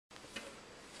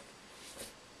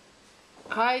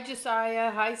Hi Josiah,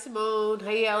 hi Simone,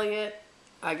 hi Elliot.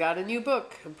 I got a new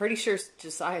book. I'm pretty sure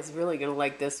Josiah's really going to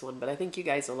like this one, but I think you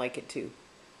guys will like it too.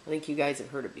 I think you guys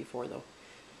have heard it before though.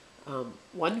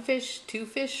 One Fish, Two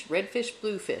Fish, Red Fish,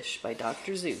 Blue Fish by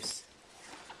Dr. Zeus.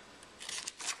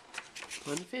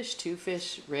 One fish, two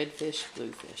fish, red fish,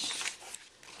 blue fish.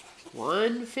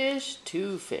 One fish,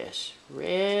 two fish,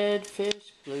 red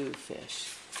fish, blue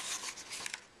fish.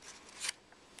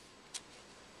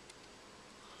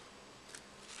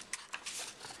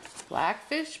 Black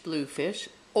fish, blue fish,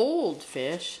 old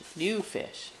fish, new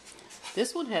fish.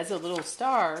 This one has a little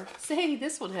star. Say,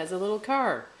 this one has a little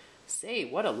car. Say,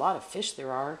 what a lot of fish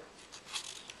there are.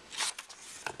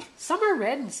 Some are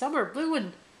red and some are blue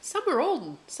and some are old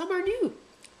and some are new.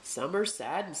 Some are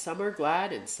sad and some are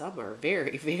glad and some are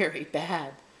very, very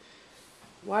bad.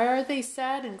 Why are they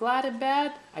sad and glad and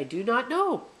bad? I do not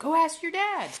know. Go ask your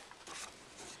dad.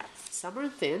 Some are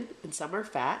thin and some are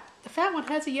fat. The fat one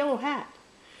has a yellow hat.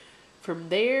 From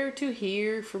there to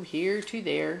here, from here to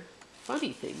there,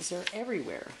 funny things are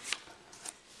everywhere.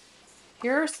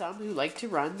 Here are some who like to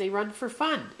run. They run for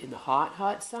fun in the hot,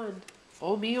 hot sun.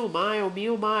 Oh me, oh my, oh me,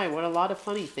 oh my, what a lot of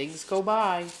funny things go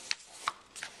by.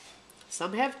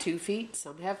 Some have 2 feet,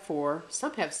 some have 4,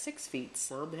 some have 6 feet,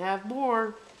 some have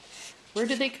more. Where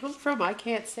did they come from? I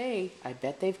can't say. I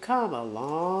bet they've come a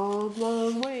long,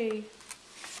 long way.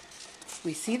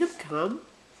 We see them come,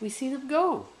 we see them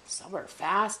go. Some are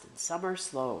fast and some are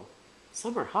slow.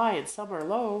 Some are high and some are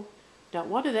low. Not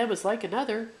one of them is like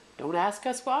another. Don't ask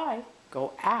us why.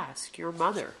 Go ask your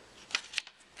mother.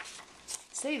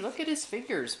 Say, look at his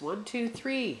fingers. 1, 2,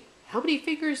 3. How many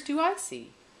fingers do I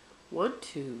see? 1,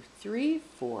 2, 3,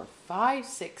 4, 5,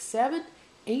 6, 7,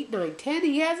 8, 9, 10.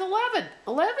 He has 11.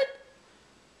 11?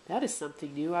 That is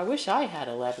something new. I wish I had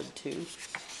 11 too.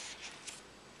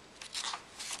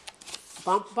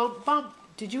 Bump, bump, bump.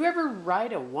 Did you ever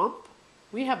ride a wump?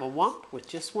 We have a wump with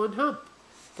just 1 hump.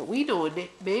 But we know a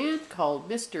man called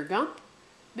Mr. Gump.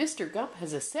 Mr. Gump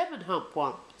has a 7-hump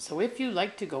wump. So if you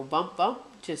like to go bump, bump,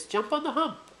 just jump on the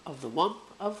hump of the wump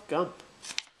of Gump.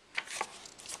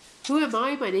 Who am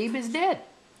I? My name is Ned.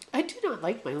 I do not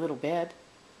like my little bed.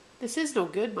 This is no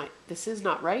good. This is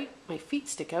not right. My feet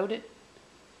stick out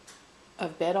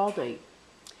of bed all night.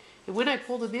 And when I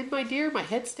pull them in, my dear, my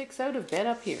head sticks out of bed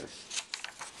up here.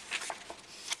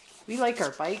 We like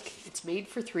our bike. It's made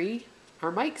for 3.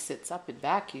 Our Mike sits up and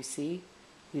back, you see.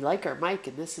 We like our Mike,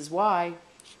 and this is why.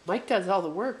 Mike does all the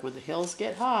work when the hills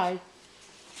get high.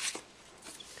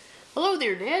 Hello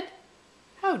there, Ned.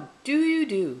 How do you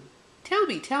do? Tell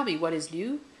me what is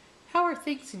new. How are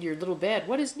things in your little bed?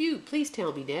 What is new? Please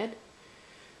tell me, Ned.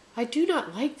 I do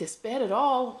not like this bed at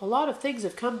all. A lot of things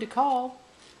have come to call.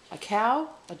 A cow,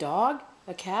 a dog,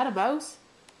 a cat, a mouse.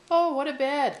 Oh, what a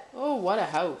bed. Oh, what a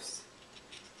house.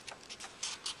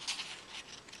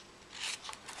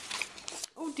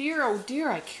 Oh dear,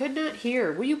 I could not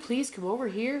hear. Will you please come over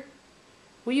here?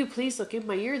 Will you please look in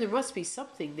my ear? There must be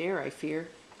something there, I fear.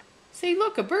 Say,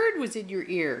 look, a bird was in your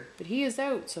ear, but he is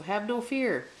out, so have no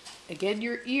fear. Again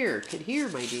your ear can hear,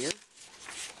 my dear.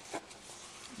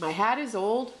 My hat is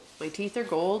old, my teeth are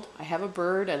gold, I have a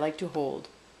bird I like to hold.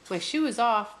 My shoe is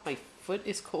off, my foot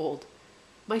is cold.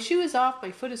 My shoe is off,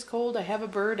 my foot is cold, I have a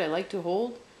bird I like to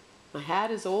hold. My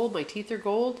hat is old, my teeth are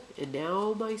gold, and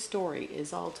now my story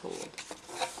is all told.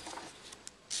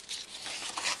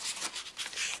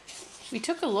 We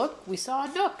took a look, we saw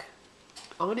a nook.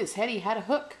 On his head he had a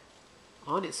hook.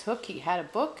 On his hook he had a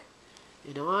book,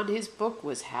 and on his book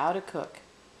was how to cook.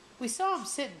 We saw him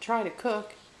sit and try to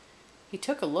cook. He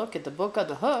took a look at the book on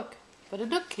the hook, but a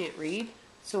nook can't read,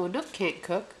 so a nook can't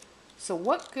cook. So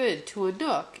what good to a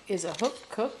nook is a hook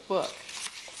cook book?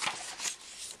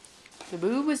 The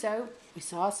moon was out, we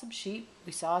saw some sheep,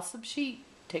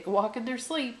 take a walk in their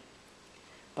sleep.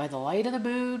 By the light of the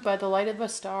moon, by the light of a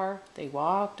star, they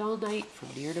walked all night from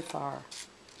near to far.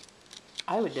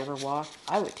 I would never walk,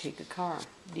 I would take a car,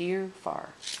 near, far.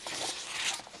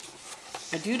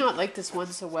 I do not like this one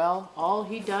so well. All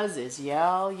he does is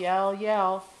yell, yell,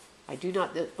 yell. I do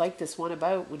not like this one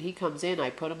about. When he comes in, I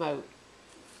put him out.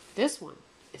 This one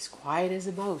is quiet as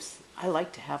a mouse. I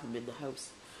like to have him in the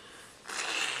house.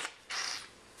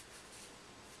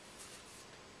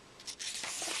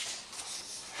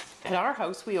 At our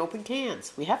house, we open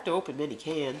cans. We have to open many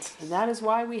cans, and that is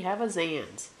why we have a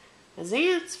Zans. A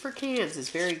Zans for cans is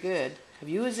very good. Have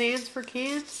you a Zans for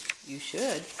cans? You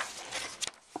should.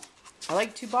 I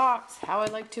like to box. How I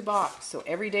like to box. So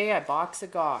every day I box a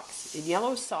Gox. In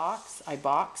yellow socks, I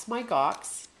box my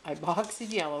Gox. I box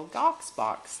in yellow Gox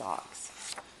box socks.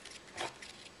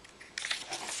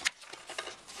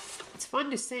 It's fun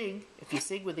to sing if you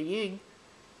sing with a ying.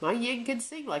 My yin can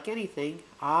sing like anything.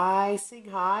 I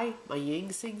sing high, my yin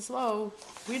sings low.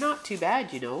 We're not too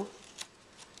bad, you know.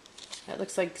 That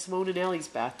looks like Simone and Ellie's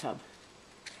bathtub.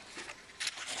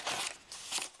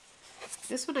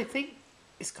 This one I think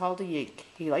is called a yink.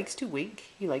 He likes to wink,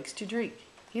 he likes to drink.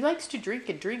 He likes to drink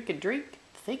and drink and drink.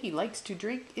 The thing he likes to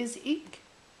drink is ink.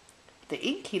 The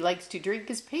ink he likes to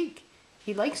drink is pink.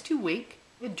 He likes to wink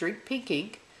and drink pink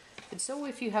ink. And so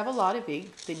if you have a lot of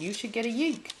ink, then you should get a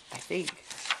yink, I think.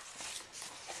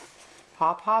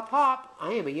 Hop, hop, hop,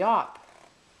 I am a yop.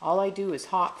 All I do is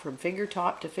hop from finger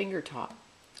top to finger top.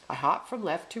 I hop from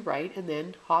left to right and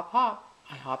then hop, hop.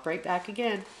 I hop right back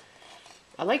again.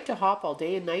 I like to hop all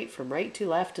day and night from right to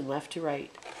left and left to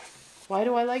right. Why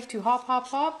do I like to hop, hop,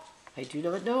 hop? I do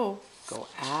not know. Go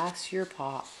ask your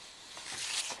pop.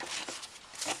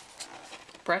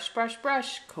 Brush, brush,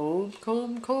 brush. Comb,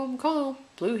 comb, comb, comb.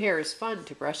 Blue hair is fun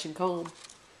to brush and comb.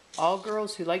 All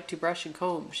girls who like to brush and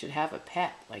comb should have a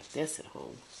pet like this at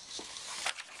home.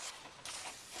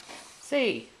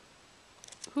 Say,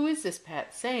 who is this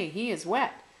pet? Say, he is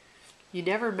wet. You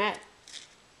never met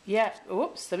yet.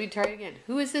 Oops, let me try it again.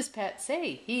 Who is this pet?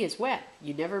 Say, he is wet.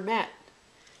 You never met.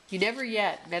 You never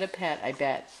yet met a pet, I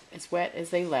bet, as wet as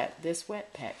they let this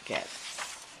wet pet get.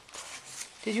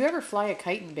 Did you ever fly a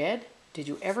kite in bed? Did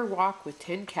you ever walk with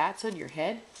 10 cats on your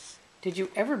head? Did you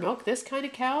ever milk this kind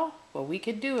of cow? Well, we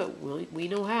can do it. We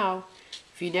know how.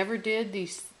 If you never did,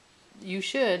 you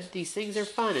should. These things are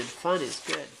fun, and fun is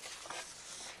good.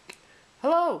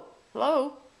 Hello?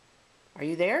 Hello? Are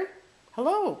you there?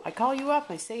 Hello? I call you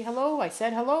up. I say hello. I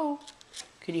said hello.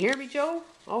 Can you hear me, Joe?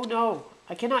 Oh, no.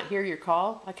 I cannot hear your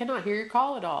call. I cannot hear your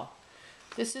call at all.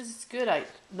 This is good.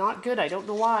 Not good. I don't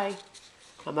know why.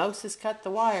 A mouse has cut the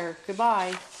wire.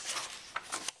 Goodbye.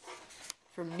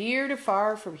 From near to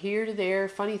far, from here to there,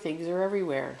 funny things are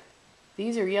everywhere.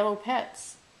 These are yellow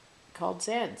pets called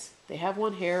Zeds. They have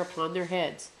one hair upon their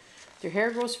heads. Their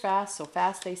hair grows fast, so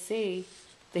fast they say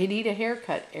they need a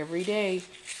haircut every day.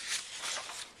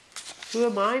 Who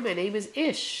am I? My name is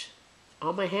Ish.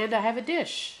 On my hand I have a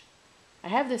dish. I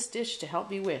have this dish to help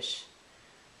me wish.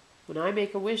 When I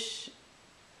wish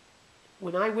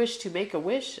to make a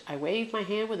wish, I wave my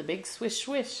hand with a big swish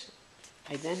swish.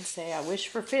 I then say I wish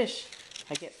for fish.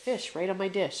 I get fish right on my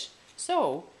dish.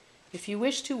 So, if you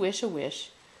wish to wish a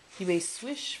wish, you may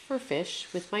swish for fish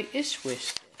with my ish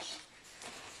wish dish.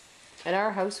 At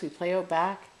our house we play out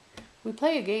back. We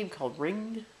play a game called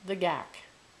Ring the Gack.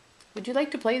 Would you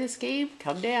like to play this game?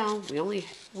 Come down.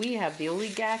 We have the only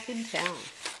gack in town.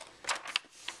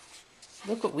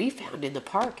 Look what we found in the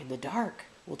park in the dark.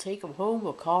 We'll take him home.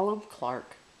 We'll call him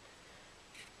Clark.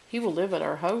 He will live at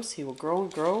our house. He will grow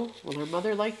and grow. Will her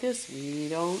mother like this? We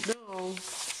don't know.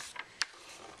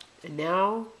 And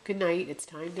now, good night. It's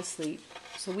time to sleep.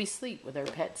 So we sleep with our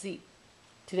pet Zeep.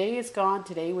 Today is gone.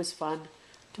 Today was fun.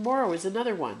 Tomorrow is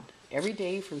another one. Every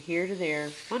day from here to there.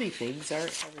 Funny things are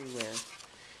everywhere.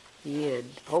 The end.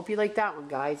 Hope you like that one,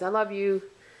 guys. I love you.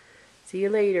 See you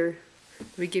later.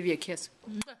 Let me give you a kiss.